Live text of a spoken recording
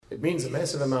It means a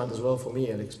massive amount as well for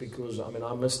me, Alex, because I mean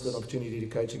I missed an opportunity to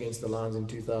coach against the Lions in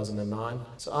 2009.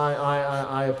 So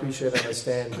I appreciate and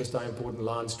understand just how important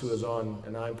Lions tours are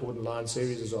and how important Lions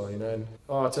series are, you know. And,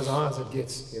 it's as high as it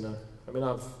gets, you know. I mean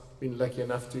I've been lucky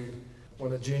enough to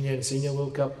win a junior and senior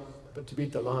World Cup, but to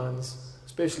beat the Lions,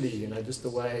 especially, you know, just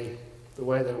the way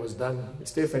that it was done,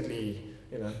 it's definitely,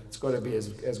 you know, it's got to be as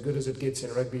good as it gets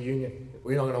in rugby union.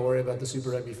 We're not going to worry about the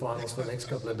Super Rugby finals for the next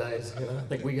couple of days. You know, I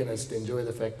think we're going to just enjoy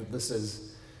the fact that this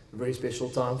is a very special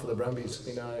time for the Brumbies.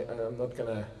 You know, I'm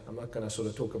not going to sort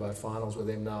of talk about finals with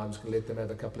them now. I'm just going to let them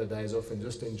have a couple of days off and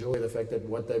just enjoy the fact that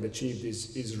what they've achieved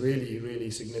is really,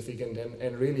 really significant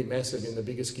and really massive in the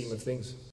bigger scheme of things.